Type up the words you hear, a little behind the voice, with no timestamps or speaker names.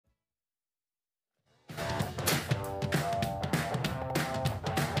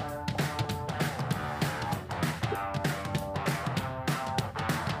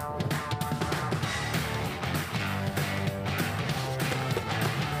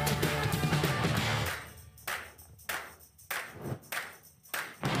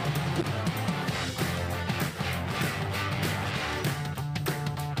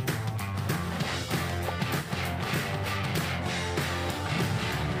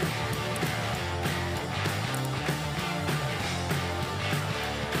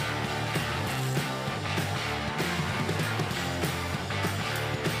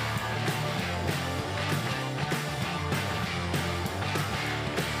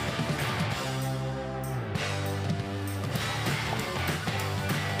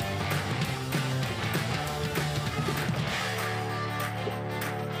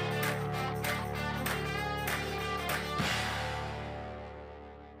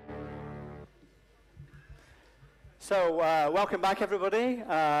Welcome back, everybody.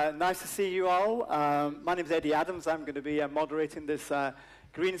 Nice to see you all. My name is Eddy ADAMS. I'm going to be moderating this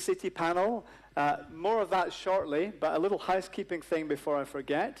Green City panel. More of that shortly, but a little housekeeping thing before I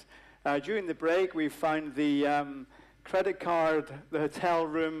forget. During the break, we found the credit card, the hotel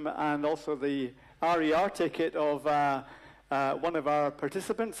room, and also the RER ticket of one of our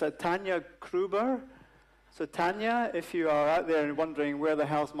participants, Tanya Kruber. So Tanya, if you are out there and wondering where the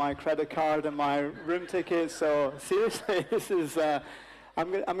hell's my credit card and my room ticket, so seriously, this is,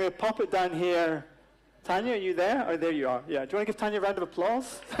 I'm going to pop it down here. Tanya, are you there? Oh, there you are. Yeah. Do you want to give Tanya a round of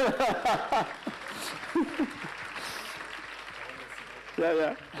applause?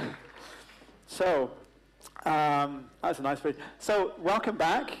 Yeah. So, that's a nice phrase. So, welcome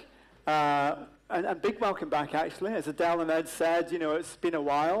back. And big welcome back, actually. As Adele and Ed said, you know, it's been a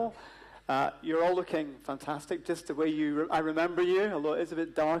while. You're all looking fantastic, just the way I remember you, although it is a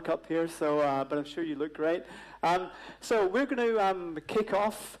bit dark up here, so, but I'm sure you look great. So we're going to kick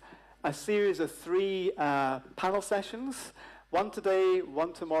off a series of 3 panel sessions. One today,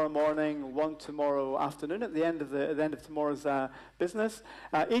 one tomorrow morning, one tomorrow afternoon at the end of tomorrow's business.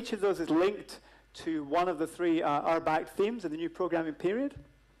 Each of those is linked to one of the 3 URBACT themes in the new programming period.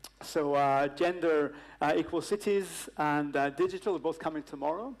 So gender, equal cities, and digital are both coming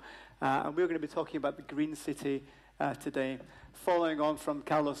tomorrow. And we're going to be talking about the Green City today, following on from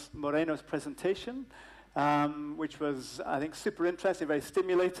Carlos Moreno's presentation, which was, I think, super interesting, very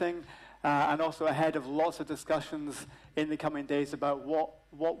stimulating, and also ahead of lots of discussions in the coming days about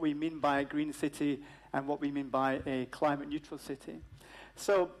what we mean by a green city and what we mean by a climate-neutral city.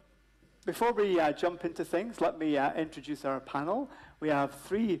 So before we jump into things, let me introduce our panel. We have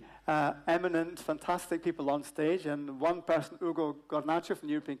 3 eminent, fantastic people on stage, and one person, Ugo GUARNACCI from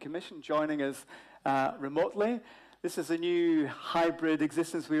the European Commission, joining us remotely. This is a new hybrid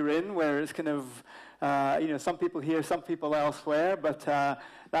existence we're in, where it's kind of, some people here, some people elsewhere, but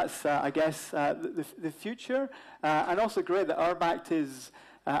that's, I guess, the future. And also great that URBACT is,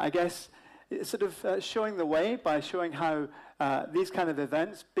 I guess, sort of showing the way by showing how these kind of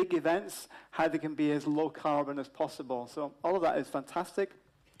events, big events, how they can be as low carbon as possible. So all of that is fantastic.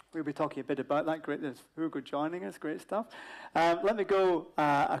 We'll be talking a bit about that. Great, there's Ugo joining us, great stuff. Let me go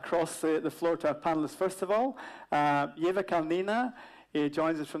across the floor to our panelists. First of all, Ieva KALNINA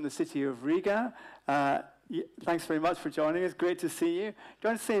joins us from the city of Riga. Thanks very much for joining us. Great to see you. Do you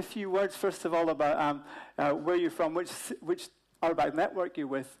want to say a few words, first of all, about where you're from, which URBACT network you're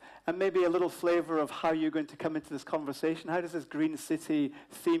with, and maybe a little flavor of how you're going to come into this conversation. How does this Green City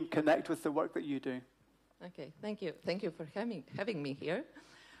theme connect with the work that you do? Okay, thank you. Thank you for having me here.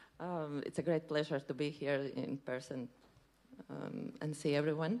 It's a great pleasure to be here in person and see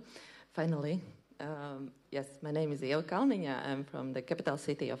everyone, finally. Yes, my name is Ieva KALNINA. I'm from the capital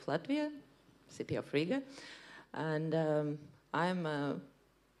city of Latvia, city of Riga, and I'm a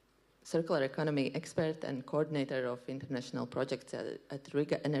circular economy expert and coordinator of international projects at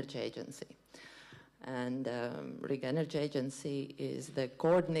Riga Energy Agency. And Riga Energy Agency is the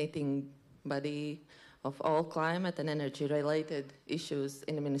coordinating body of all climate and energy-related issues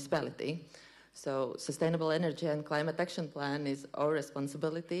in the municipality. So sustainable energy and climate action plan is our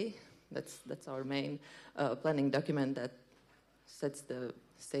responsibility. That's our main planning document that sets the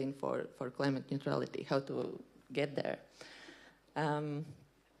scene for climate neutrality, how to get there.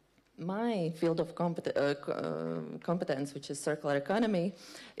 My field of competence, which is circular economy,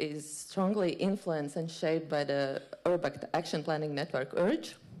 is strongly influenced and shaped by the URBACT Action Planning Network,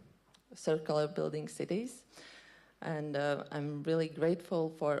 URGE, Circular Building Cities. And I'm really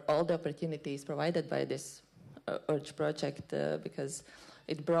grateful for all the opportunities provided by this URGE project because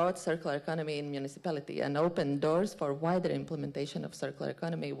it brought circular economy in municipality and opened doors for wider implementation of circular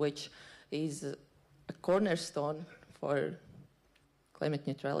economy, which is a cornerstone for climate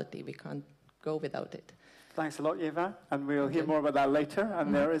neutrality. We can't go without it. Thanks a lot, Ieva, and we'll hear more about that later.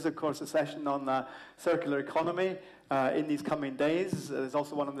 And there is, of course, a session on circular economy in these coming days. There's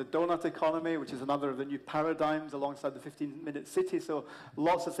also one on the donut economy, which is another of the new paradigms alongside the 15-minute city. So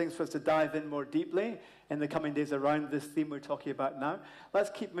lots of things for us to dive in more deeply in the coming days around this theme we're talking about now. Let's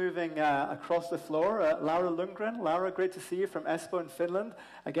keep moving across the floor. Laura Lundgren. Laura, great to see you from Espoo in Finland.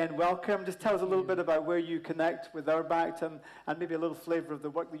 Again, welcome. Just tell us a little bit about where you connect with URBACT and maybe a little flavor of the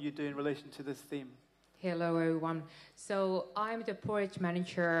work that you do in relation to this theme. Hello, everyone. So I'm the project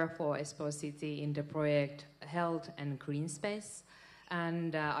manager for Espoo City in the project Health and Green Space,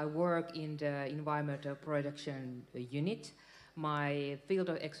 and I work in the environmental production unit. My field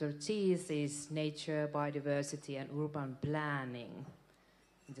of expertise is nature, biodiversity, and urban planning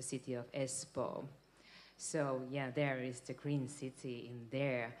in the city of Espoo. So yeah, there is the green city in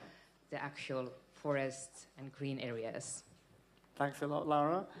there, the actual forests and green areas. Thanks a lot,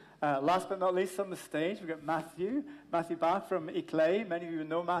 Laura. Last but not least on the stage, we've got Matthew Bach from ICLEI. Many of you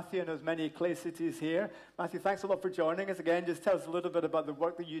know Matthew and there's many ICLEI cities here. Matthew, thanks a lot for joining us again. Just tell us a little bit about the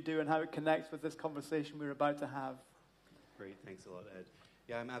work that you do and how it connects with this conversation we're about to have. Great, thanks a lot, Ed.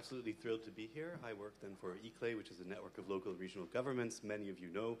 Yeah, I'm absolutely thrilled to be here. I work then for ICLEI, which is a network of local and regional governments. Many of you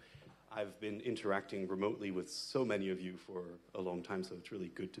know. I've been interacting remotely with so many of you for a long time, so it's really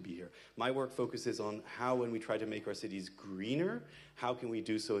good to be here. My work focuses on how, when we try to make our cities greener, how can we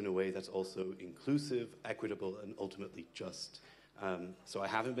do so in a way that's also inclusive, equitable, and ultimately just. So I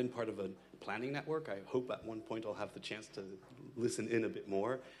haven't been part of a planning network. I hope at one point I'll have the chance to listen in a bit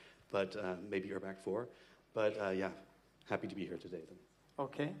more, but maybe URBACT 4. But yeah, happy to be here today then.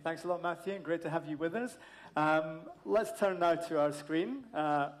 Okay, thanks a lot, Matthew, and great to have you with us. Let's turn now to our screen.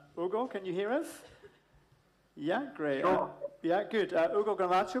 Ugo, can you hear us? Yeah, great. Sure. Yeah, good. Ugo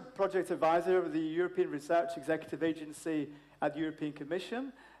GUARNACCI, Project Advisor of the European Research Executive Agency at the European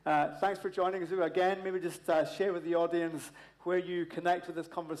Commission. Thanks for joining us, Ugo. Again, maybe just share with the audience where you connect with this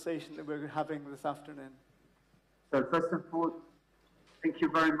conversation that we're having this afternoon. So first of all, thank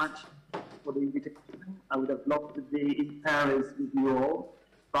you very much for the invitation. I would have loved to be in Paris with you all,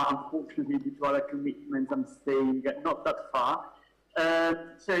 but unfortunately, due to other commitments, I'm staying not that far.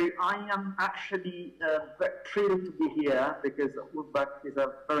 So I am actually thrilled to be here because URBACT is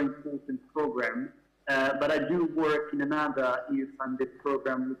a very important program. But I do work in another EU-funded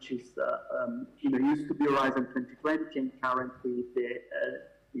program, which is used to be Horizon 2020, and currently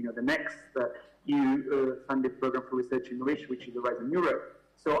the next EU-funded program for research and innovation, which is Horizon Europe.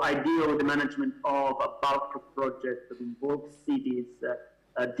 So I deal with the management of a bulk of projects that involve cities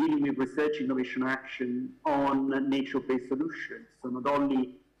dealing with research innovation action on nature-based solutions. So not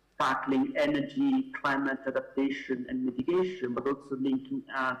only tackling energy, climate adaptation and mitigation, but also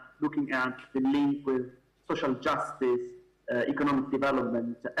looking at the link with social justice, economic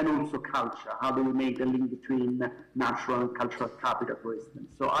development, and also culture. How do we make the link between natural and cultural capital, for instance?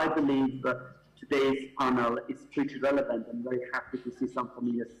 So I believe today's panel is pretty relevant. I'm very happy to see some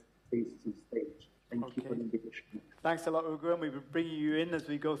familiar faces on stage. Thank you for the invitation. Thanks a lot, Ugo, and we will bring you in as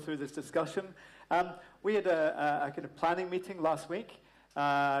we go through this discussion. We had a kind of planning meeting last week,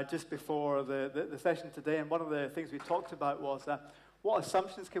 just before the session today, and one of the things we talked about was what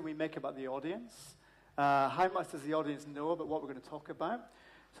assumptions can we make about the audience? How much does the audience know about what we're going to talk about?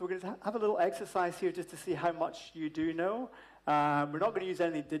 So we're going to have a little exercise here just to see how much you do know. We're not going to use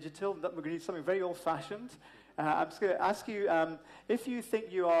anything digital. We're going to use something very old-fashioned. I'm just going to ask you if you think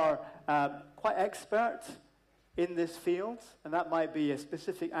you are quite expert in this field, and that might be a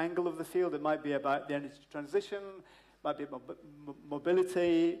specific angle of the field. It might be about the energy transition, might be about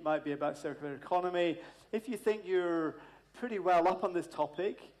mobility, might be about circular economy. If you think you're pretty well up on this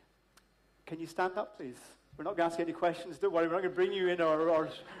topic, can you stand up, please? We're not going to ask you any questions. Don't worry, we're not going to bring you in or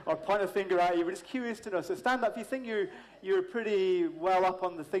point a finger at you. We're just curious to know. So stand up if you think you're pretty well up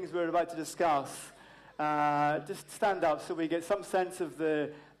on the things we're about to discuss. Just stand up so we get some sense of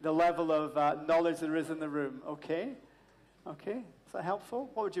the level of knowledge there is in the room. Okay? Okay? Is that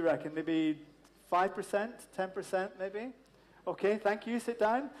helpful? What would you reckon? Maybe 5%? 10% maybe? Okay, thank you. Sit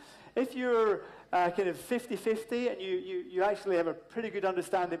down. If you're kind of 50-50 and you actually have a pretty good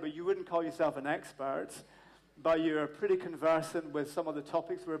understanding, but you wouldn't call yourself an expert, but you're pretty conversant with some of the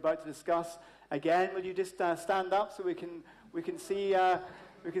topics we're about to discuss, again, will you just stand up so we can see?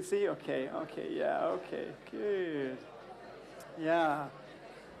 We can see. Okay. Yeah. Okay. Good. Yeah.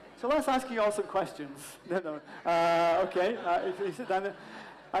 So let's ask you all some questions. No. Okay. You sit down there.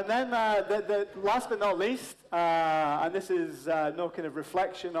 And then the last but not least, and this is no kind of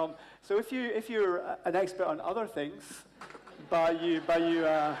reflection on. So if you're an expert on other things, but you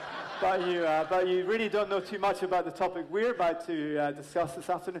really don't know too much about the topic we're about to discuss this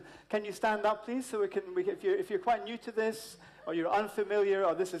afternoon, can you stand up, please? So if you're quite new to this, or you're unfamiliar,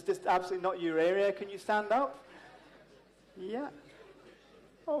 or this is just absolutely not your area, can you stand up? Yeah.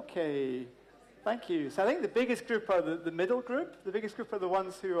 Okay. Thank you. So I think the biggest group are the middle group. The biggest group are the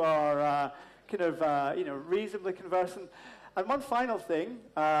ones who are reasonably conversant. And one final thing,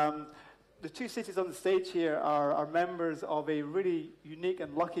 the two cities on the stage here are members of a really unique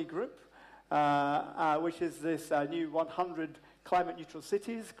and lucky group, which is this new 100 climate neutral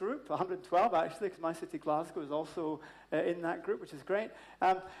cities group, 112 actually, because my city, Glasgow, is also in that group, which is great.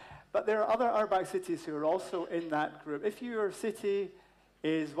 But there are other URBACT cities who are also in that group. If your city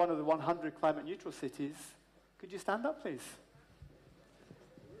is one of the 100 climate neutral cities, could you stand up, please?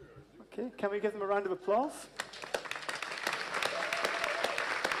 Okay, can we give them a round of applause?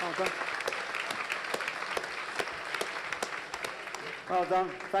 Well done. Well done.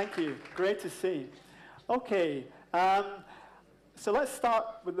 Thank you. Great to see. Okay. So let's start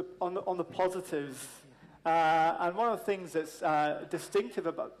with on the positives. And one of the things that's distinctive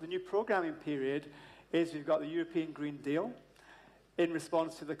about the new programming period is we've got the European Green Deal in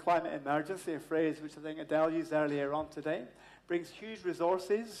response to the climate emergency, a phrase which I think Adele used earlier on today. Brings huge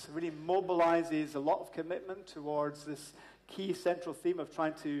resources, really mobilizes a lot of commitment towards this key central theme of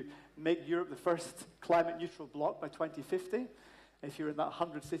trying to make Europe the first climate neutral bloc by 2050. If you're in that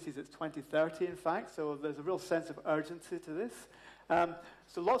 100 cities, it's 2030, in fact. So there's a real sense of urgency to this.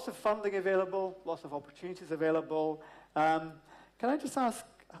 So lots of funding available, lots of opportunities available. Can I just ask,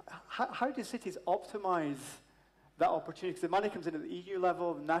 how do cities optimize that opportunity? Because the money comes in at the EU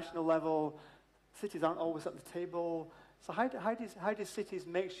level, the national level. Cities aren't always at the table. So how do cities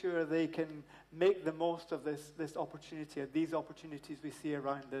make sure they can make the most of this opportunity, these opportunities we see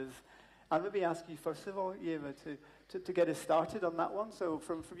around us? I'll maybe ask you first of all, Ieva, to get us started on that one. So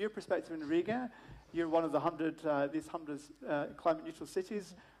from your perspective in Riga, you're one of these 100 climate neutral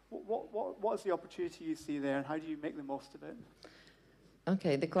cities. What is the opportunity you see there, and how do you make the most of it?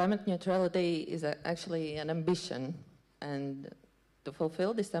 Okay, the climate neutrality is actually an ambition, and to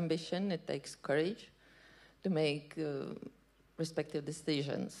fulfill this ambition, it takes courage to make respective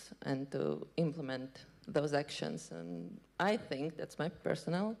decisions and to implement those actions. And I think, that's my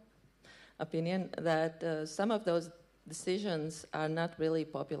personal opinion, that some of those decisions are not really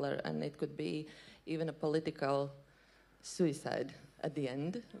popular, and it could be even a political suicide at the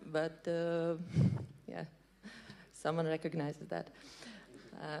end. But yeah, someone recognizes that.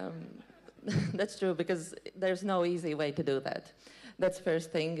 That's true, because there's no easy way to do that. That's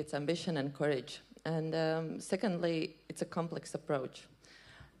first thing, it's ambition and courage. And secondly, it's a complex approach.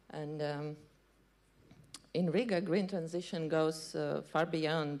 And in Riga, green transition goes far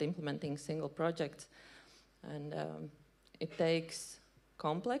beyond implementing single projects. And it takes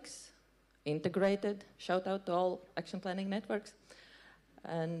complex, integrated, shout out to all action planning networks,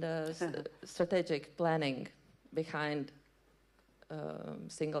 and strategic planning behind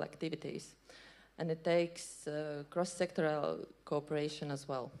single activities. And it takes cross-sectoral cooperation as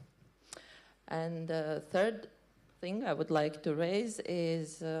well. And the third thing I would like to raise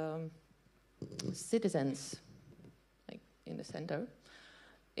is citizens, like in the center,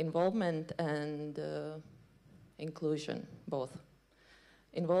 involvement and inclusion, both.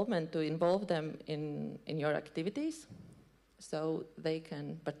 Involvement, to involve them in your activities so they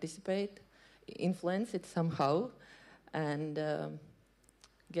can participate, influence it somehow, and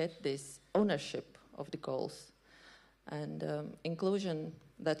get this ownership of the goals. And inclusion,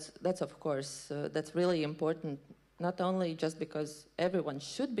 that's of course, that's really important, not only just because everyone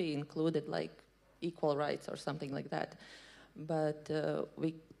should be included, like equal rights or something like that, but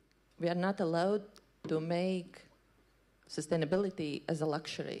we are not allowed to make sustainability as a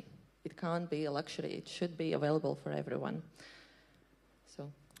luxury. It can't be a luxury. It should be available for everyone.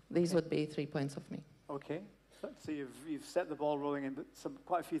 So these would be 3 points of me. Okay. So you've set the ball rolling, and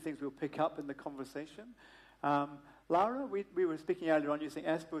quite a few things we'll pick up in the conversation. Laura, we were speaking earlier on, you think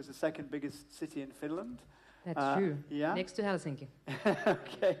Espoo is the second biggest city in Finland. That's true. Yeah? Next to Helsinki.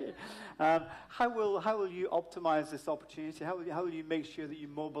 Okay. How will you optimize this opportunity? How will you make sure that you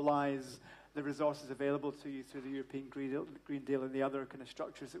mobilize the resources available to you through the European Green Deal and the other kind of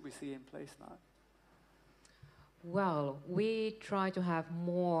structures that we see in place now? Well, we try to have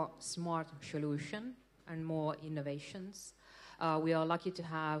more smart solution and more innovations. We are lucky to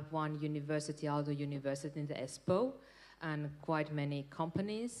have one university, Aalto University in the Espoo, and quite many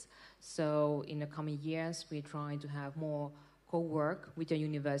companies. So in the coming years, we're trying to have more co-work with the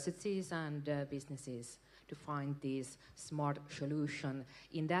universities and businesses to find these smart solutions.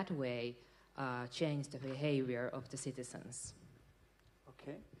 In that way, change the behavior of the citizens.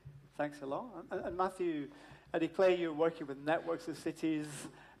 Okay, thanks a lot. And Matthew, at Eclay, you're working with networks of cities.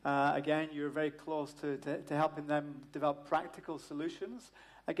 Again, you're very close to helping them develop practical solutions.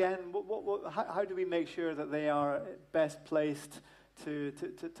 Again, how do we make sure that they are best placed to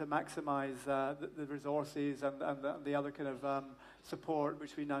maximize the resources and the other kind of support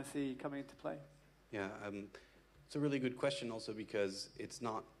which we now see coming into play? Yeah, it's a really good question also, because it's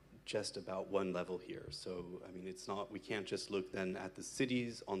not just about one level here. So, I mean, we can't just look then at the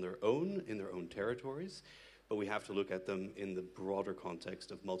cities on their own, in their own territories, but we have to look at them in the broader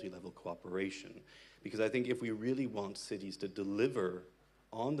context of multi-level cooperation. Because I think if we really want cities to deliver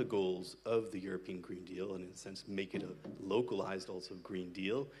on the goals of the European Green Deal, and in a sense make it a localized also Green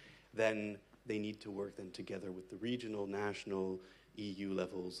Deal, then they need to work then together with the regional, national, EU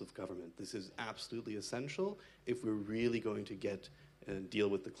levels of government. This is absolutely essential if we're really going to deal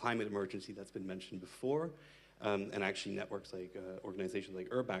with the climate emergency that's been mentioned before, And actually networks like organizations like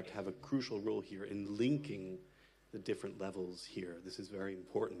URBACT have a crucial role here in linking the different levels here. This is very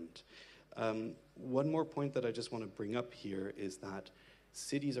important. One more point that I just want to bring up here is that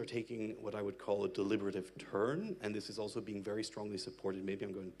cities are taking what I would call a deliberative turn, and this is also being very strongly supported. Maybe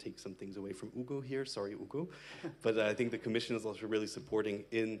I'm going to take some things away from Ugo here, sorry Ugo, but I think the Commission is also really supporting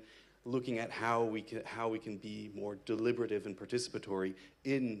in looking at how we can be more deliberative and participatory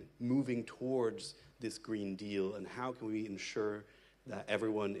in moving towards this Green Deal, and how can we ensure that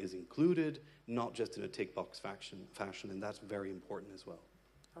everyone is included, not just in a tick box fashion, and that's very important as well.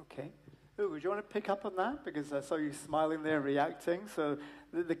 Okay. Ugo, do you want to pick up on that? Because I saw you smiling there, reacting. So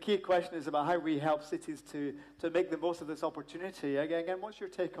the key question is about how we help cities to make the most of this opportunity. Again, what's your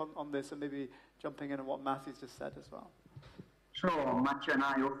take on this? And maybe jumping in on what Matthew's just said as well. Sure, Matthew and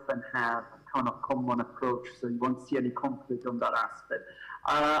I often have a kind of common approach, so you won't see any conflict on that aspect.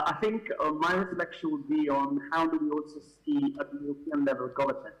 I think my reflection would be on how do we also see at the European level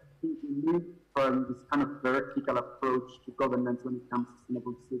governance. I think we move from this kind of vertical approach to governance when it comes to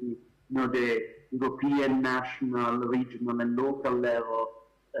sustainable city, the European, national, regional, and local level,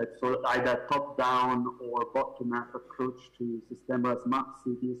 so either top-down or bottom-up approach to sustainable smart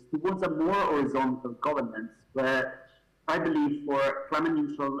cities, towards a more horizontal governance, where I believe for climate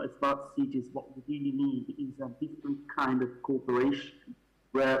neutral smart cities, what we really need is a different kind of cooperation,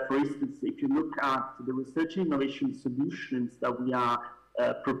 where, for instance, if you look at the research and innovation solutions that we are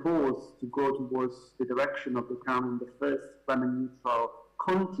proposed to go towards the direction of becoming the first climate neutral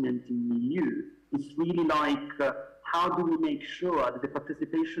continent in the EU, it's really like how do we make sure that the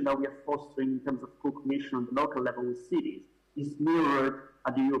participation that we are fostering in terms of co-creation on the local level with cities is mirrored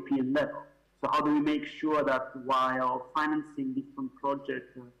at the European level. So how do we make sure that while financing different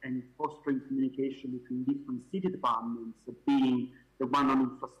projects and fostering communication between different city departments, being the one on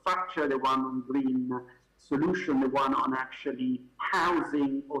infrastructure, the one on green solution, the one on actually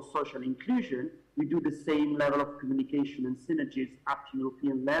housing or social inclusion, we do the same level of communication and synergies at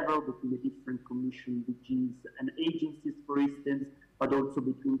European level between the different commission DGs and agencies, for instance, but also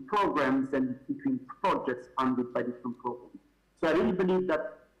between programs and between projects funded by different programs. So I really believe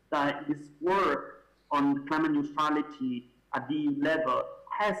that this work on climate neutrality at the EU level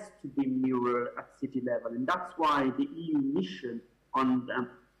has to be mirrored at city level, and that's why the EU mission on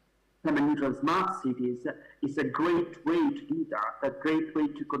climate neutral smart cities is a great way to do that, a great way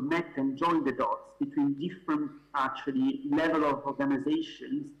to connect and join the dots between different actually level of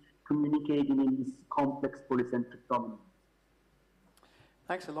organizations communicating in this complex polycentric governance.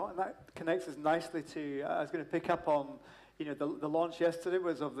 Thanks a lot, and that connects us nicely to, I was going to pick up on, the launch yesterday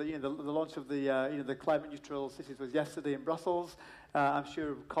was of the launch of the climate neutral cities was yesterday in Brussels. I'm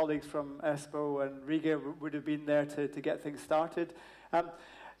sure colleagues from ESPO and Riga would have been there to get things started.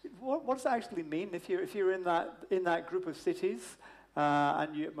 What does that actually mean if you're in that group of cities?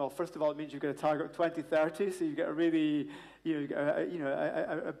 And well, first of all, it means you've got a target of 2030, so you've got a really,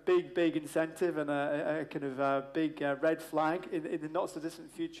 a big incentive and a kind of big red flag in the not so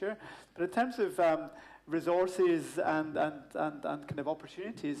distant future. But in terms of resources and kind of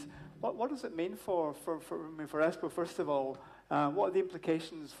opportunities, what does it mean for ESPO? First of all, what are the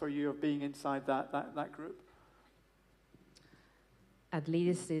implications for you of being inside that group? At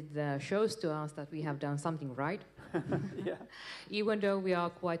least it shows to us that we have done something right. Yeah. Even though we are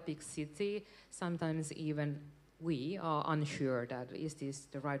quite big city, sometimes even we are unsure that is this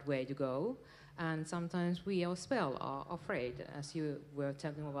the right way to go, and sometimes we as well are afraid, as you were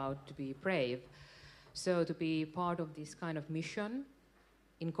talking about, to be brave. So to be part of this kind of mission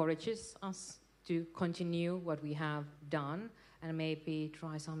encourages us to continue what we have done and maybe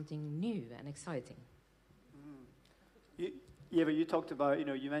try something new and exciting. Ieva, you talked about,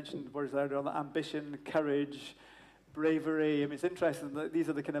 you mentioned words there on ambition, courage, bravery. I mean, it's interesting that these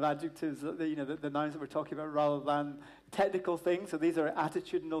are the kind of adjectives, the nouns that we're talking about rather than technical things. So these are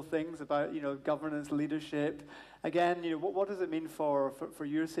attitudinal things about, governance, leadership. Again, what does it mean for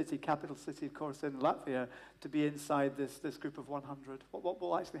your city, capital city, of course, in Latvia, to be inside this group of 100? What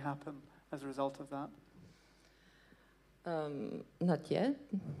will actually happen as a result of that? Not yet,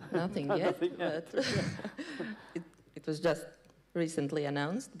 nothing yet. Nothing yet. But it was just recently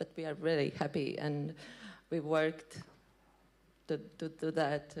announced, but we are very happy, and we worked to do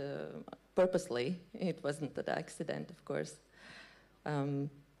that purposely. It wasn't an accident, of course.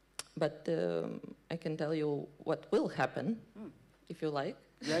 But I can tell you what will happen, if you like.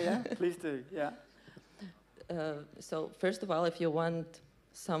 Yeah, please do, yeah. So first of all, if you want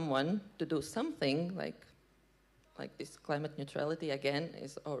someone to do something like this climate neutrality, again,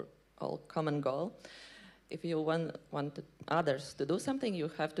 is our common goal. If you want others to do something, you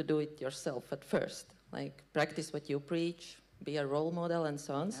have to do it yourself at first. like practice what you preach, be a role model, and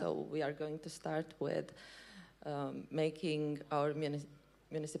so on. Yeah. So we are going to start with making our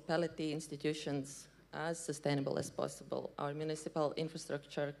municipality institutions as sustainable as possible, our municipal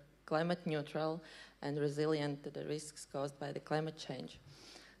infrastructure climate neutral and resilient to the risks caused by the climate change.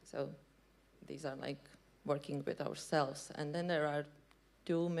 So these are like working with ourselves. And then there are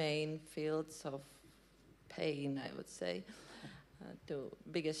two main fields of pain, I would say. Two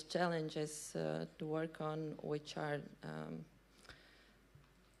biggest challenges to work on, which are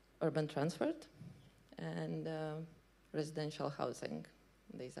urban transport and residential housing.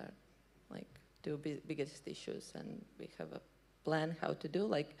 These are like two biggest issues, and we have a plan how to do,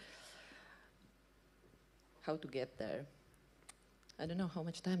 like how to get there. I don't know how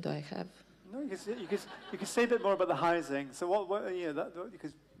much time do I have. No, you can say a bit more about the housing. So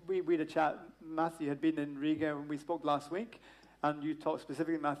because we had a chat, Matthew had been in Riga when we spoke last week, and you talked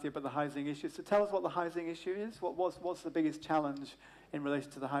specifically, Matthew, about the housing issue. So tell us what the housing issue is. What's the biggest challenge in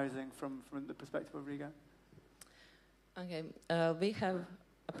relation to the housing from the perspective of Riga? Okay, we have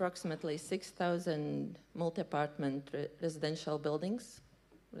approximately 6,000 multi-apartment residential buildings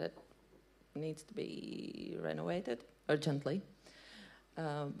that needs to be renovated urgently.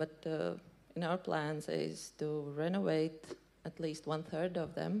 But in our plans is to renovate at least 1/3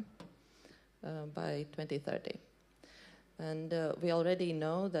 of them by 2030. And we already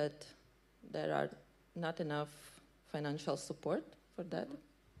know that there are not enough financial support for that.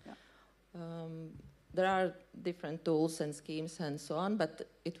 Yeah. There are different tools and schemes and so on, but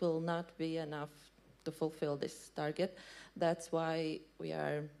it will not be enough to fulfill this target. That's why we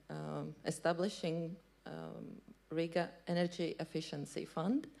are establishing Riga Energy Efficiency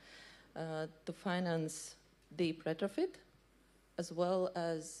Fund to finance deep retrofit as well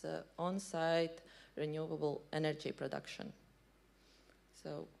as on-site renewable energy production.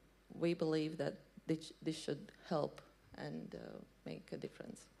 So we believe that this should help and make a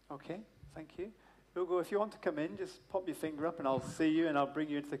difference. Okay, thank you. Ugo, if you want to come in, just pop your finger up and I'll see you and I'll bring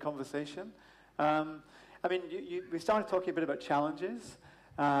you into the conversation. I mean, we started talking a bit about challenges,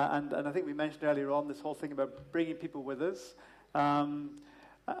 and I think we mentioned earlier on this whole thing about bringing people with us. And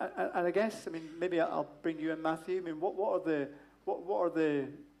I guess, I mean, maybe I'll bring you in, Matthew. I mean, what are the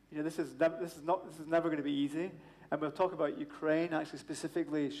you know, this is never going to be easy. And we'll talk about Ukraine actually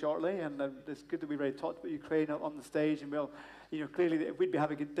specifically shortly, and it's good that we already talked about Ukraine on the stage, and we'll, you know, clearly if we'd be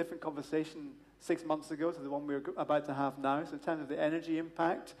having a different conversation 6 months ago to the one we're about to have now. So in terms of the energy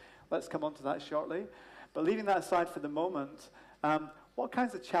impact, let's come on to that shortly. But leaving that aside for the moment, what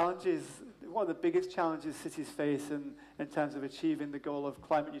kinds of challenges, what are the biggest challenges cities face in terms of achieving the goal of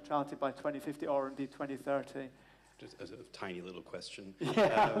climate neutrality by 2050 or indeed 2030? Just as a tiny little question.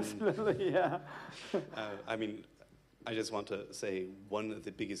 Yeah, absolutely, yeah. I mean, I just want to say one of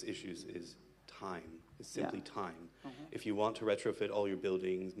the biggest issues is time. It's simply time. Mm-hmm. If you want to retrofit all your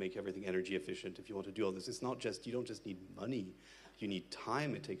buildings, make everything energy efficient, if you want to do all this, it's not just, you don't just need money. You need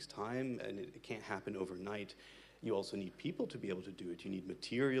time. It takes time, and it can't happen overnight. You also need people to be able to do it. You need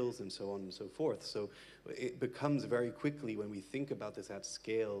materials and so on and so forth. So it becomes very quickly, when we think about this at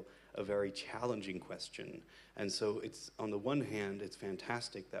scale, a very challenging question. And so it's, on the one hand, it's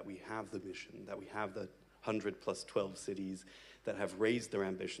fantastic that we have the mission, that we have the 100 plus 12 cities that have raised their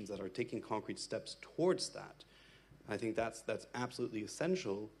ambitions, that are taking concrete steps towards that. I think that's absolutely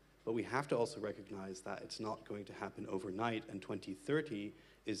essential, but we have to also recognize that it's not going to happen overnight, and 2030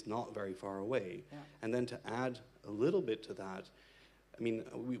 is not very far away. Yeah. And then to add a little bit to that, I mean,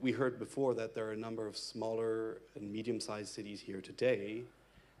 we heard before that there are a number of smaller and medium-sized cities here today,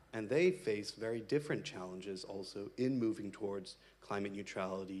 and they face very different challenges also in moving towards climate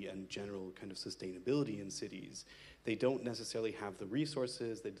neutrality and general kind of sustainability in cities. They don't necessarily have the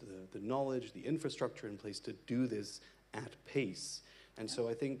resources, the knowledge, the infrastructure in place to do this at pace. And so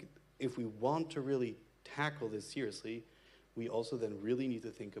I think if we want to really tackle this seriously, we also then really need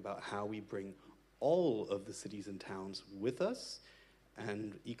to think about how we bring all of the cities and towns with us.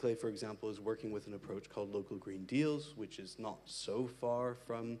 And ICLE, for example, is working with an approach called local green deals, which is not so far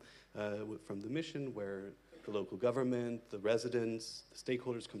from the mission, where the local government, the residents, the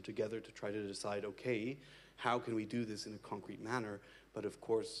stakeholders come together to try to decide, okay, how can we do this in a concrete manner? But of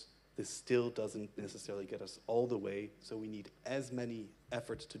course, this still doesn't necessarily get us all the way, so we need as many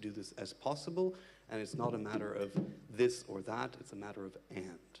efforts to do this as possible, and it's not a matter of this or that, it's a matter of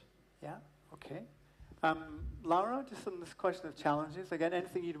and. Yeah, okay. Laura, just on this question of challenges, again,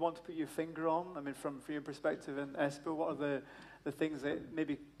 anything you'd want to put your finger on? I mean, from your perspective in Espoo, what are the things that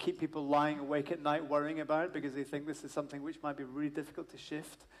maybe keep people lying awake at night worrying about because they think this is something which might be really difficult to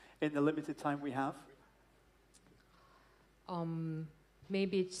shift in the limited time we have?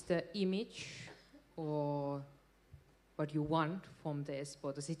 Maybe it's the image or what you want from the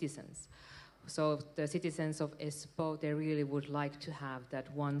Espoo, the citizens. So the citizens of Espoo, they really would like to have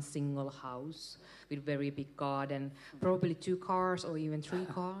that one single house with very big garden, probably 2 cars or even 3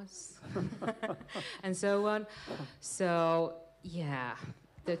 cars, and so on. So yeah,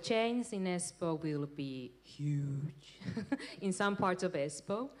 the change in Espoo will be huge in some parts of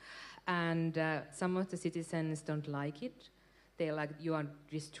Espoo, and some of the citizens don't like it. They're like, you are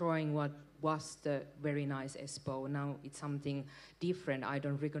destroying what was the very nice Espoo. Now it's something different. I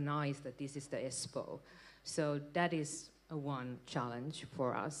don't recognize that this is the Espoo. So that is one challenge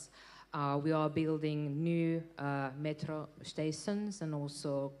for us. We are building new metro stations and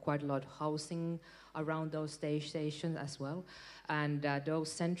also quite a lot of housing around those stations as well. And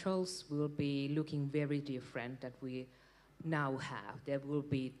those centrals will be looking very different that we now have. There will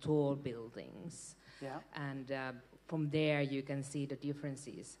be tall buildings. Yeah. And from there you can see the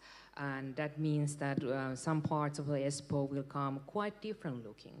differences. And that means that some parts of the Espoo will come quite different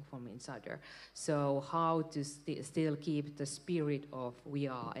looking from each other. So how to still keep the spirit of we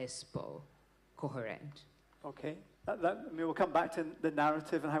are Espoo coherent? Okay. I mean, we'll come back to the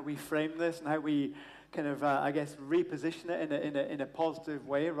narrative and how we frame this and how we kind of, I guess, reposition it in a positive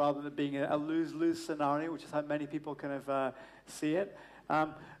way rather than being a lose-lose scenario, which is how many people kind of see it.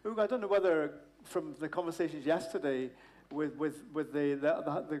 Ugo, I don't know whether from the conversations yesterday with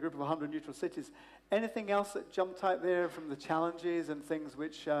the group of 100 neutral cities, anything else that jumped out there from the challenges and things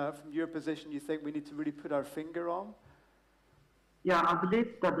which, from your position, you think we need to really put our finger on? Yeah, I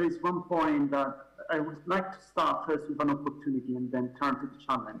believe that there is one point that I would like to start first with an opportunity and then turn to the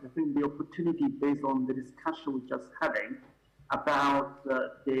challenge. I think the opportunity based on the discussion we're just having about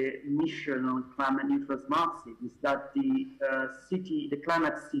the mission on climate neutral smart cities, that the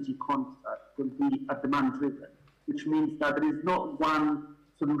climate city concept will be a demand driven, which means that there is not one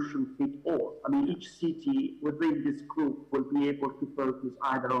solution fit all. I mean, each city within this group will be able to focus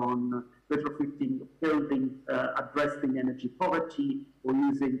either on retrofitting buildings, addressing energy poverty, or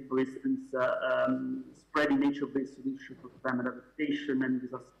using, for instance, spreading nature-based solutions for climate adaptation and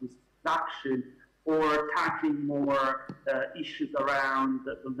disaster risk reduction, or tackling more issues around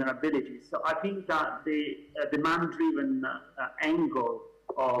vulnerability. So I think that the demand-driven angle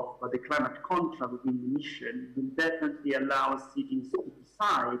of the climate contract within the mission will definitely allow cities to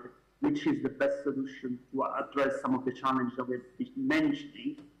decide which is the best solution to address some of the challenges that we've been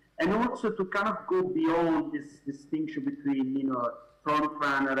mentioning, and also to kind of go beyond this distinction between, you know, front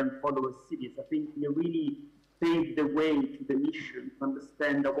runner and follower cities. I think we really pave the way to the mission to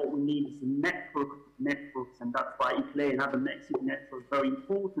understand that what we need is a network of networks, and that's why ICLE and other city networks are very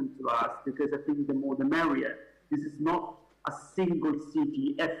important to us, because I think the more the merrier. This is not a single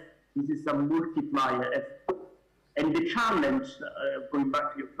city F, this is a multiplier F. And the challenge, going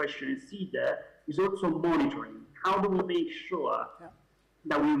back to your question, Cedar, is also monitoring. How do we make sure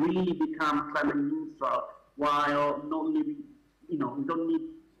that we really become climate neutral while not leaving, you know, we don't need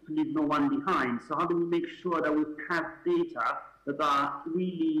to leave no one behind. So how do we make sure that we have data that are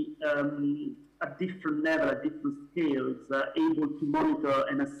really at different level, at different scales, able to monitor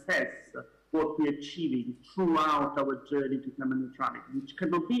and assess what we're achieving throughout our journey to climate neutrality, which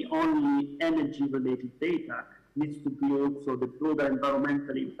cannot be only energy-related data, needs to be also the broader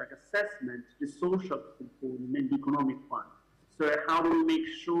environmental impact assessment, the social component, and the economic one. So how do we make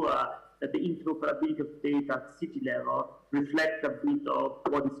sure that the interoperability of data at city level reflect a bit of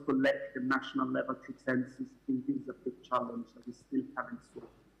what is collected at national level through census? I think this is a big challenge that we still haven't solved.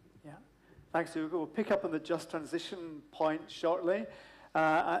 Yeah, thanks, Ugo. We'll pick up on the just transition point shortly.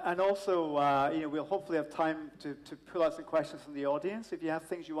 And also, you know, we'll hopefully have time to pull out some questions from the audience. If you have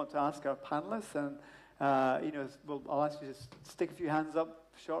things you want to ask our panelists, and you know, I'll ask you to stick a few hands up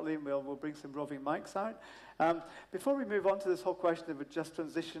shortly, and we'll bring some roving mics out. Before we move on to this whole question of just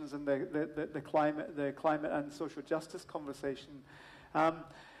transitions and the climate and social justice conversation,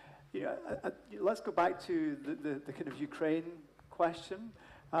 you know, let's go back to the kind of Ukraine question,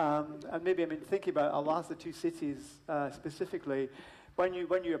 and maybe, I mean, thinking about, I'll ask the two cities specifically. When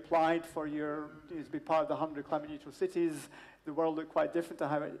you applied for your, you know, to be part of the 100 climate neutral cities, the world looked quite different to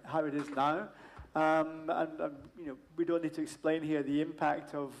how it is now. And you know, we don't need to explain here the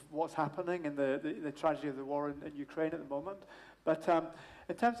impact of what's happening and the tragedy of the war in Ukraine at the moment. But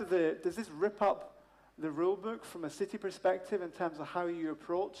in terms of does this rip up the rule book from a city perspective in terms of how you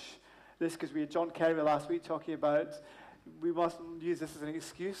approach this? Because we had John Kerry last week talking about we mustn't use this as an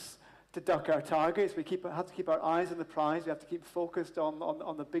excuse to duck our targets. We have to keep our eyes on the prize. We have to keep focused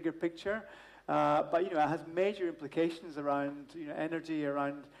on the bigger picture. But you know, it has major implications around, you know, energy,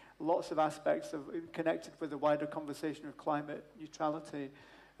 around lots of aspects of connected with the wider conversation of climate neutrality.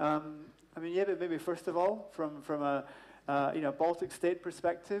 I mean, yeah, but maybe first of all, from a Baltic state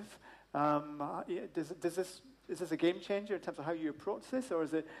perspective, is this a game changer in terms of how you approach this, or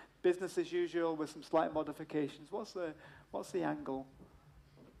is it business as usual with some slight modifications? What's the angle?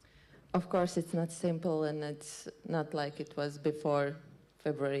 Of course, it's not simple, and it's not like it was before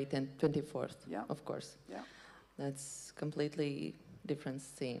February 24th. Yeah. Of course. Yeah. That's completely different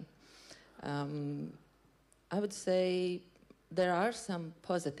scene. I would say there are some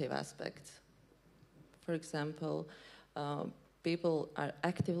positive aspects. For example, people are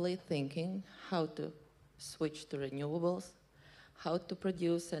actively thinking how to switch to renewables, how to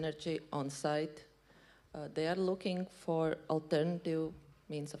produce energy on site. They are looking for alternative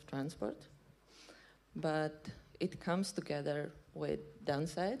means of transport, but it comes together with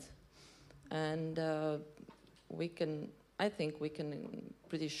downsides, and I think we can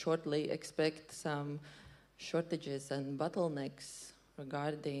pretty shortly expect some shortages and bottlenecks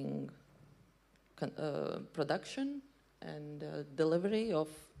regarding production and delivery of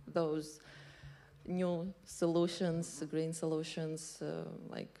those new solutions, green solutions,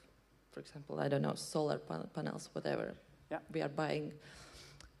 like, for example, I don't know, solar panels, whatever. Yeah. We are buying.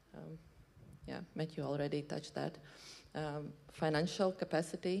 Matthew already touched that. Financial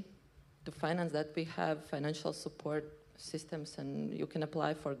capacity to finance that. We have financial support systems, and you can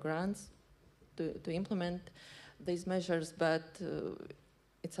apply for grants to implement these measures, but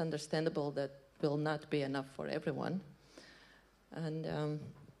it's understandable that will not be enough for everyone. And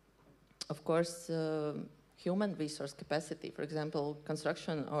of course, human resource capacity, for example,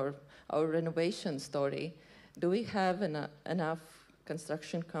 construction or our renovation story, do we have enough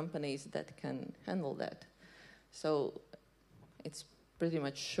construction companies that can handle that? So it's pretty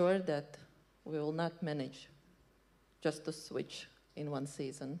much sure that we will not manage just to switch in one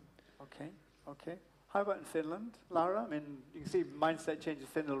season. Okay. How about in Finland, Laura? I mean, you can see mindset change in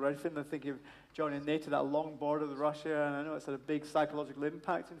Finland already. Finland thinking of joining NATO, that long border with Russia, and I know it's had a big psychological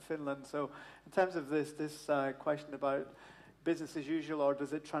impact in Finland. So in terms of this question about business as usual, or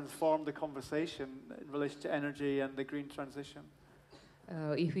does it transform the conversation in relation to energy and the green transition?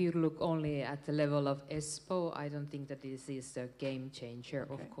 If you look only at the level of Espoo, I don't think that this is a game changer.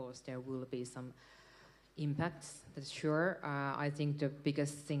 Okay. Of course, there will be some impacts, that's sure. I think the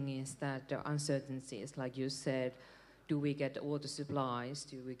biggest thing is that the uncertainties, like you said, do we get all the supplies?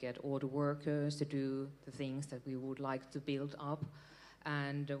 Do we get all the workers to do the things that we would like to build up?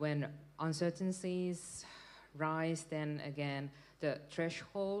 And when uncertainties rise, then again, the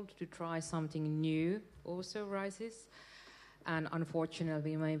threshold to try something new also rises. And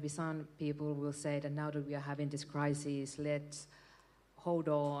unfortunately, maybe some people will say that now that we are having this crisis, let's hold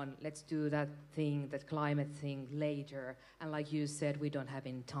on, let's do that thing, that climate thing later. And like you said, we don't have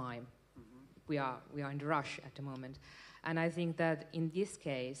any time. Mm-hmm. We are in the rush at the moment. And I think that in this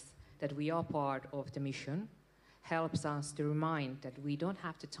case, that we are part of the mission helps us to remind that we don't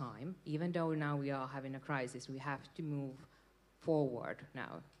have the time, even though now we are having a crisis, we have to move forward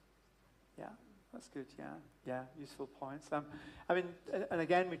now. Yeah. That's good, yeah, useful points. I mean, and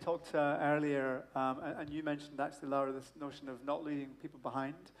again, we talked earlier, and you mentioned actually, Laura, this notion of not leaving people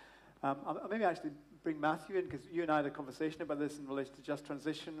behind. I'll maybe actually bring Matthew in, because you and I had a conversation about this in relation to just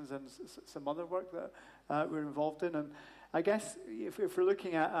transitions and some other work that we're involved in. And I guess if we're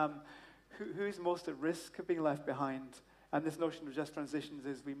looking at who's most at risk of being left behind, and this notion of just transitions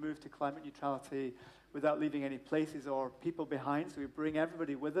is we move to climate neutrality without leaving any places or people behind, so we bring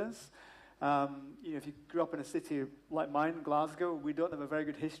everybody with us. If you grew up in a city like mine, Glasgow, we don't have a very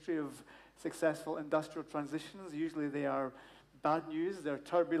good history of successful industrial transitions. Usually they are bad news, they're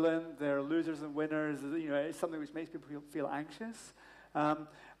turbulent, they're losers and winners. It's something which makes people feel anxious.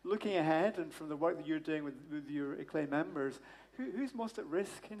 Looking ahead, and from the work that you're doing with your ICLEI members, who's most at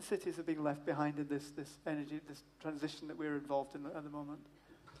risk in cities of being left behind in this energy, this transition that we're involved in at the moment?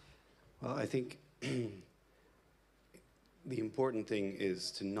 Well, I think the important thing is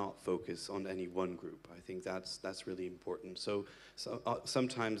to not focus on any one group. I think that's really important. So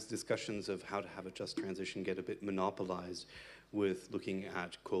sometimes discussions of how to have a just transition get a bit monopolized with looking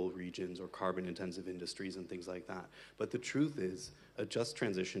at coal regions or carbon-intensive industries and things like that. But the truth is, a just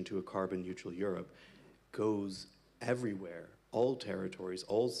transition to a carbon-neutral Europe goes everywhere. All territories,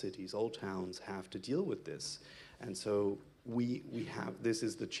 all cities, all towns have to deal with this. And so we have, this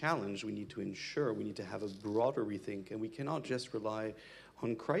is the challenge. We need to ensure, we need to have a broader rethink, and we cannot just rely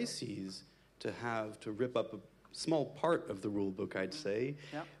on crises to rip up a small part of the rule book, I'd say.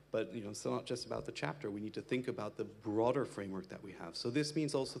 Yeah. But it's not just about the chapter. We need to think about the broader framework that we have. So this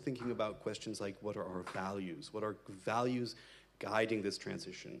means also thinking about questions like, what are our values? What are values guiding this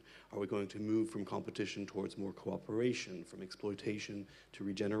transition? Are we going to move from competition towards more cooperation, from exploitation to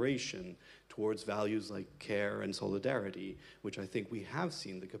regeneration, towards values like care and solidarity, which I think we have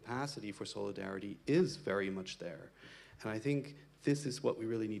seen the capacity for solidarity is very much there. And I think this is what we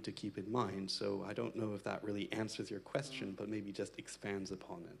really need to keep in mind. So I don't know if that really answers your question, but maybe just expands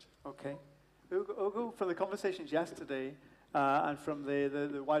upon it. Okay. Ugo, from the conversations yesterday and from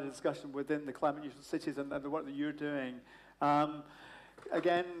the wider discussion within the climate neutral cities and the work that you're doing,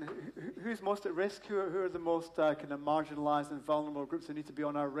 again, who's most at risk? Who are the most kind of marginalized and vulnerable groups that need to be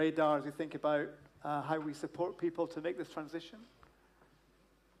on our radar as we think about how we support people to make this transition?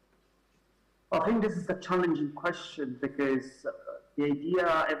 I think this is a challenging question because the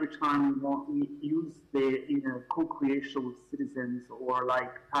idea every time we use the co-creation with citizens or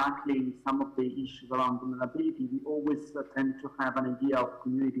like tackling some of the issues around vulnerability, we always tend to have an idea of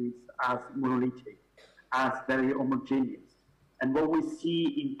communities as monolithic, as very homogeneous. And what we see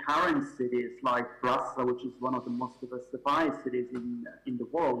in current cities like Brussels, which is one of the most diversified cities in the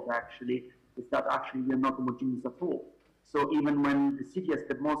world actually, is that actually we are not homogeneous at all. So even when the city has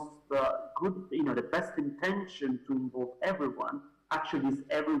the most good, the best intention to involve everyone, actually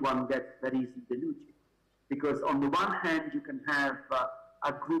everyone gets very easily diluted. Because on the one hand, you can have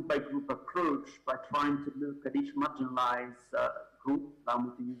a group-by-group approach by trying to look at each marginalized group, allow me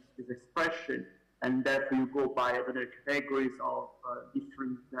to use this expression, and therefore you go by other categories of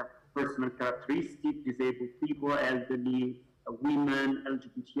different personal characteristics, disabled people, elderly, women,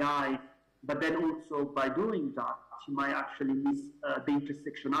 LGBTI. But then also by doing that, you might actually miss the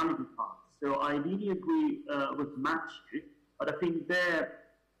intersectionality part. So I really agree with Matthew, but I think there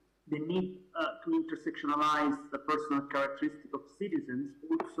the need to intersectionalize the personal characteristic of citizens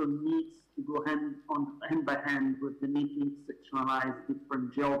also needs to go hand by hand with the need to intersectionalize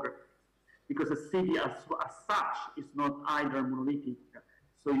different geographies. Because a city as such is not either monolithic.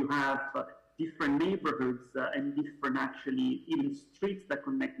 So you have different neighborhoods and different actually even streets that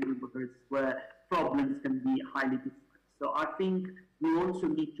connect neighborhoods where problems can be highly different. So I think we also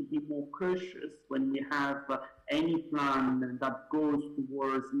need to be more cautious when we have any plan that goes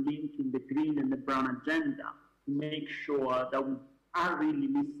towards linking the green and the brown agenda to make sure that we are really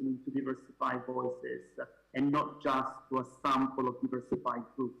listening to diversified voices and not just to a sample of diversified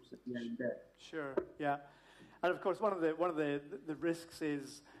groups at the end there. Sure, yeah. And of course, one of the risks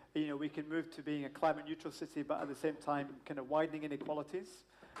is, we can move to being a climate neutral city, but at the same time, kind of widening inequalities.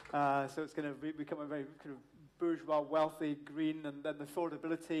 So it's going to become a very kind of bourgeois, wealthy, green, and then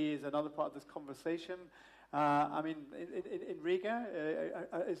affordability is another part of this conversation. I mean, in Riga,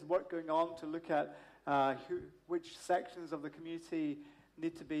 is work going on to look at which sections of the community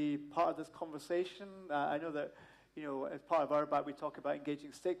need to be part of this conversation. I know that, as part of URBACT, we talk about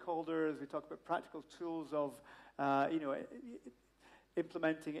engaging stakeholders, we talk about practical tools of,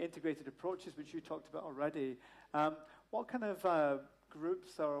 implementing integrated approaches, which you talked about already. What kind of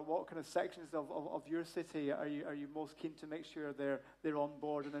groups or what kind of sections of your city are you most keen to make sure they're on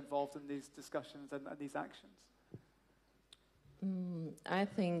board and involved in these discussions and these actions? I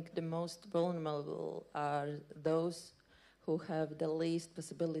think the most vulnerable are those who have the least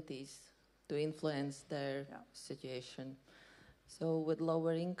possibilities to influence their situation. So with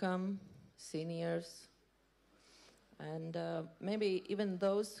lower income, seniors, and maybe even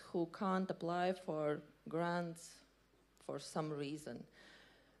those who can't apply for grants for some reason.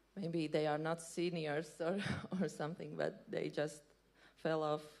 Maybe they are not seniors or something, but they just fell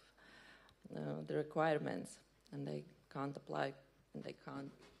off the requirements and they can't apply and they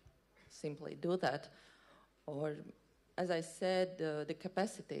can't simply do that. Or, as I said, the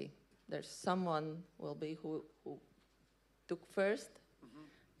capacity. There's someone will be who took first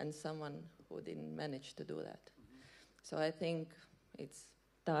and someone who didn't manage to do that. So I think it's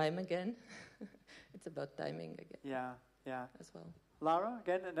time again. It's about timing again. Yeah. As well. Lara,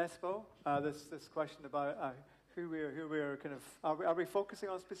 again, in ESPO, this question about who we're kind of, are we focusing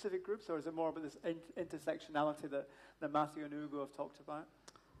on specific groups, or is it more about this intersectionality that Matthew and Ugo have talked about?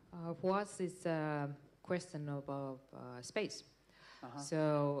 For us, it's a question about space.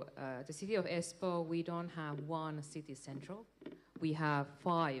 So the city of Espoo, we don't have one city central. We have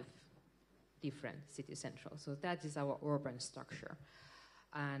 5 different city centrals. So that is our urban structure.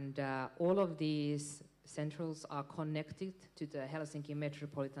 And all of these centrals are connected to the Helsinki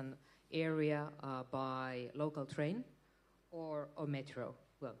metropolitan area by local train or metro.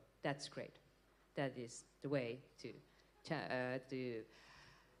 Well, that's great. That is the way to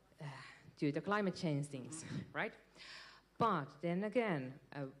do the climate change things, right? But then again,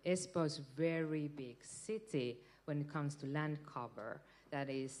 Espoo is a very big city when it comes to land cover. That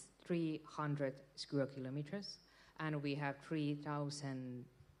is 300 square kilometers. and we have 300,000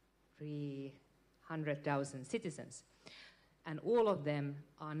 citizens. And all of them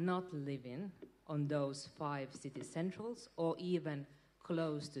are not living on those 5 city centrals or even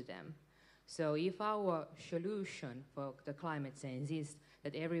close to them. So if our solution for the climate change is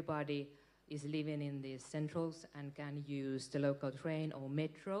that everybody is living in these centrals and can use the local train or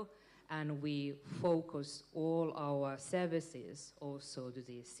metro, and we focus all our services also to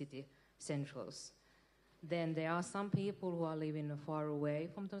these city centrals, then there are some people who are living far away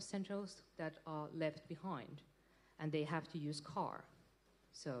from those centrals that are left behind, and they have to use car.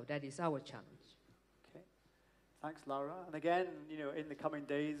 So that is our challenge. Okay, thanks, Laura. And again, in the coming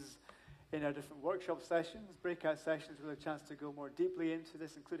days, in our different workshop sessions, breakout sessions, we'll have a chance to go more deeply into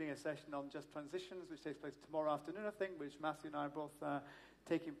this, including a session on just transitions, which takes place tomorrow afternoon, I think, which Matthew and I are both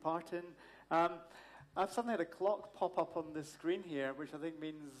taking part in. I've suddenly had a clock pop up on the screen here, which I think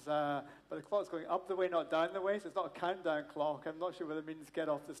means, but the clock's going up the way, not down the way, so it's not a countdown clock. I'm not sure whether it means get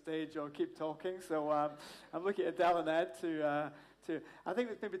off the stage or keep talking. So I'm looking at Adele and Ed to I think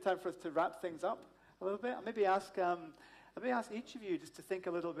it's maybe time for us to wrap things up a little bit. I'll maybe ask each of you just to think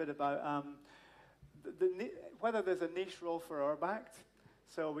a little bit about whether there's a niche role for URBACT.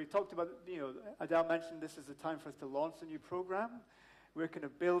 So we talked about, Adele mentioned this is a time for us to launch a new program. We're kind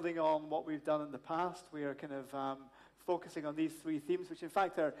of building on what we've done in the past. We are kind of focusing on these 3 themes, which in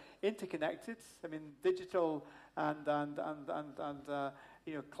fact are interconnected. I mean, digital and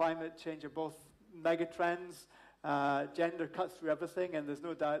climate change are both mega trends. Gender cuts through everything, and there's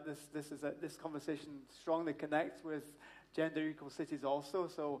no doubt this conversation strongly connects with gender equal cities also.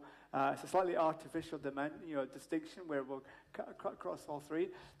 So it's a slightly artificial distinction where we'll cut across all 3.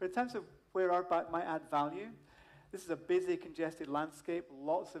 But in terms of where URBACT might add value, this is a busy, congested landscape,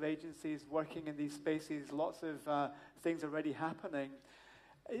 lots of agencies working in these spaces, lots of things already happening.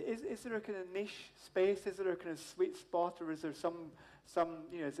 Is there a kind of niche space? Is there a kind of sweet spot, or is there is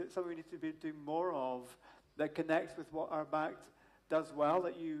it something we need to be doing more of that connects with what URBACT does well,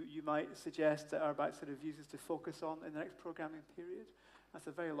 that you might suggest that URBACT sort of uses to focus on in the next programming period? That's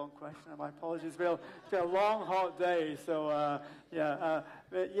a very long question, and my apologies. It's been a long, hot day, so Ieva,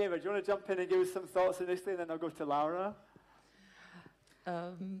 do you want to jump in and give us some thoughts initially, and then I'll go to Laura?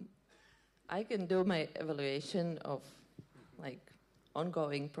 I can do my evaluation of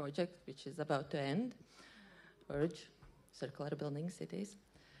ongoing project, which is about to end, URGE, Circular Building Cities.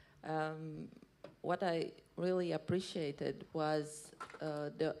 What I really appreciated was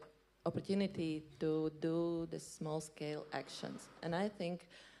the opportunity to do the small-scale actions. And I think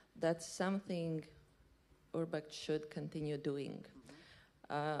that's something URBACT should continue doing.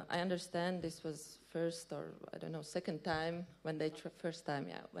 I understand this was second time when they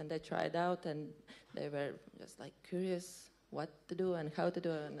when they tried out, and they were just curious what to do and how to do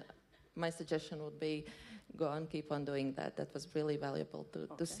it. And my suggestion would be go on, keep on doing that. That was really valuable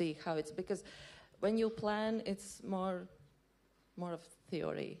to see how it's, because when you plan, it's more of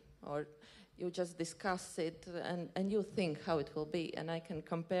theory, or you just discuss it and you think how it will be. And I can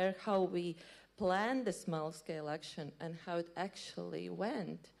compare how we planned the small-scale action and how it actually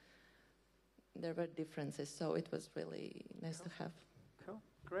went. There were differences, so it was really nice to have. Cool,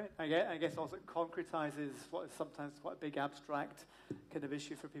 great. I guess also it concretizes what is sometimes quite a big abstract kind of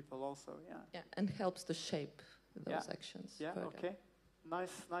issue for people also, yeah. Yeah, and helps to shape those actions. Yeah, further. Okay.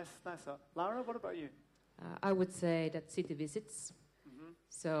 Nice. Laura, what about you? I would say that city visits. Mm-hmm.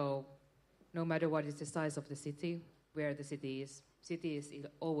 So no matter what is the size of the city, where the city is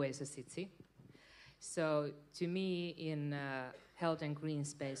always a city. So to me, in Health and Green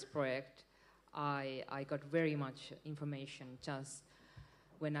Space project, I got very much information just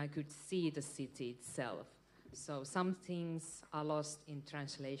when I could see the city itself. So some things are lost in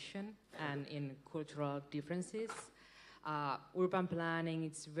translation and in cultural differences. Urban planning,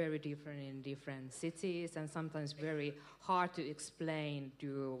 it's very different in different cities, and sometimes very hard to explain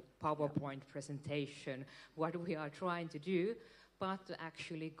through PowerPoint presentation what we are trying to do, but to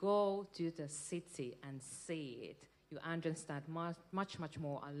actually go to the city and see it, you understand much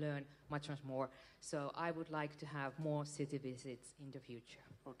more and learn much more. So I would like to have more city visits in the future.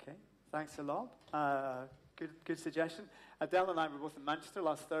 Okay, thanks a lot. Good suggestion. Adele and I were both in Manchester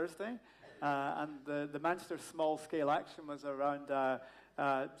last Thursday. And the Manchester small-scale action was around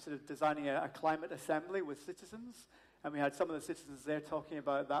sort of designing a climate assembly with citizens. And we had some of the citizens there talking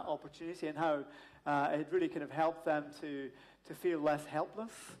about that opportunity and how it really kind of helped them to feel less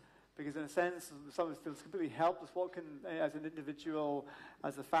helpless. Because in a sense, someone feels completely helpless. What can, as an individual,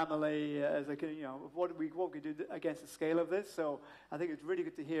 as a family, as a what we do against the scale of this? So I think it's really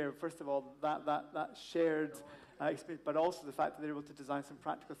good to hear, first of all, that shared experience, but also the fact that they're able to design some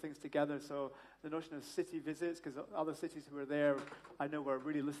practical things together. So the notion of city visits, because other cities who were there, I know were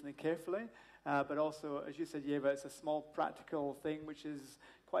really listening carefully. But also, as you said, Ieva, it's a small practical thing which is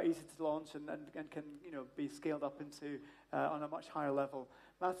quite easy to launch and can be scaled up into on a much higher level.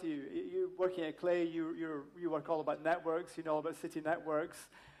 Matthew, you working at Clay, you work all about networks, you know all about city networks,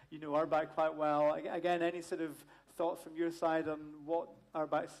 you know URBACT quite well. Again, any sort of thoughts from your side on what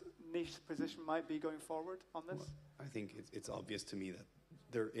URBACT's niche position might be going forward on this? Well, I think it's obvious to me that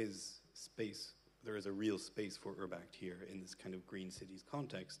there is space, there is a real space for URBACT here in this kind of green cities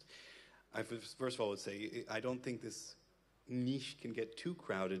context. I first of all would say, I don't think this niche can get too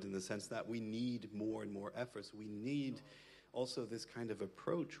crowded in the sense that we need more and more efforts. We need also this kind of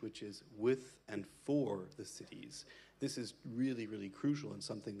approach which is with and for the cities. This is really, really crucial and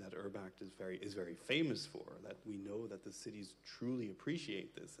something that URBACT is very famous for, that we know that the cities truly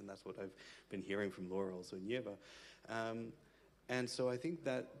appreciate this, and that's what I've been hearing from Laura also and Ieva. And so I think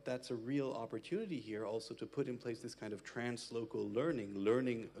that that's a real opportunity here also to put in place this kind of translocal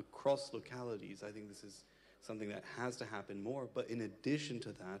learning across localities. I think this is something that has to happen more. But in addition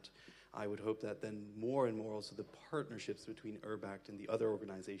to that, I would hope that then more and more also the partnerships between URBACT and the other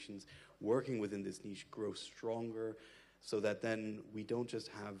organizations working within this niche grow stronger, so that then we don't just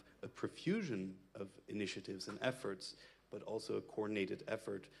have a profusion of initiatives and efforts, but also a coordinated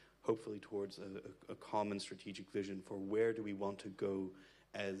effort hopefully towards a common strategic vision for where do we want to go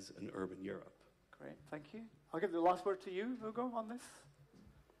as an urban Europe. Great, thank you. I'll give the last word to you, Ugo, on this.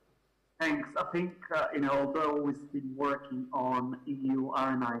 Thanks. I think, although we've been working on EU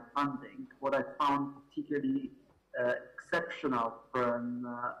RNI funding, what I found particularly exceptional from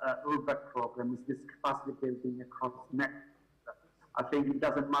URBACT program is this capacity building across networks. I think it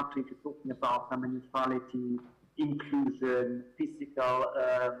doesn't matter if you're talking about municipality, inclusion, physical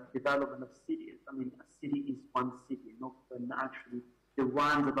development of cities. I mean, a city is one city, not actually the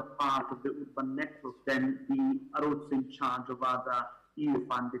ones that are part of the urban network then are also in charge of other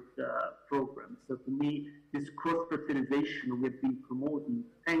EU-funded programs. So for me, this cross-fertilization we've been promoting,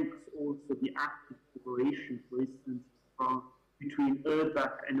 thanks also the active cooperation, for instance, between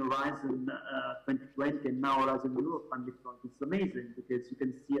URBACT and Horizon 2020 and now Horizon Europe funded projects, is amazing, because you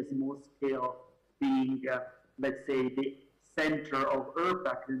can see a small scale being let's say, the center of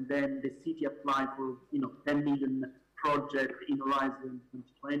URBACT, and then the city applied for, 10 million project in Horizon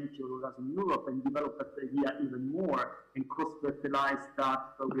 2020 or Horizon Europe, and develop that idea even more, and cross-fertilize that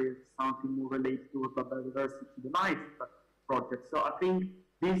with something more related to urban biodiversity life project. So I think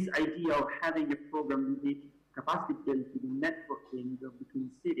this idea of having a program with capacity building and networking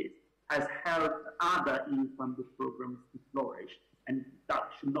between cities has helped other EU-funded programs to flourish, and that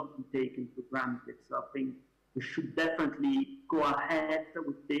should not be taken for granted. So I think we should definitely go ahead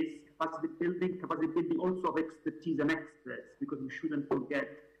with this capacity building also of expertise and experts, because we shouldn't forget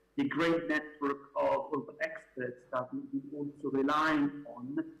the great network of experts that we're also relying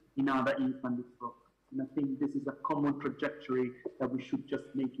on in other EU-funded programs. And I think this is a common trajectory that we should just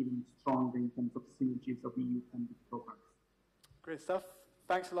make even stronger in terms of synergies of EU-funded programs. Great stuff.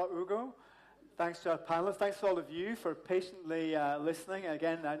 Thanks a lot, Ugo. Thanks to our panelists. Thanks to all of you for patiently listening.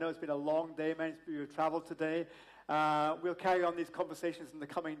 Again, I know it's been a long day. Many of you have traveled today. We'll carry on these conversations in the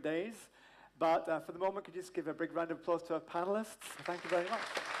coming days. But for the moment, could you just give a big round of applause to our panelists? Thank you very much.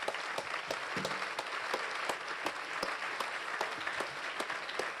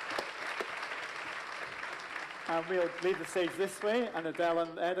 And we'll leave the stage this way, and Adele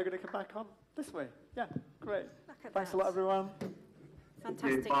and Ed are going to come back on this way. Yeah, great. Thanks a lot, everyone.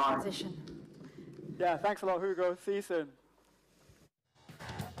 Fantastic transition. Yeah, thanks a lot, Hugo. See you soon.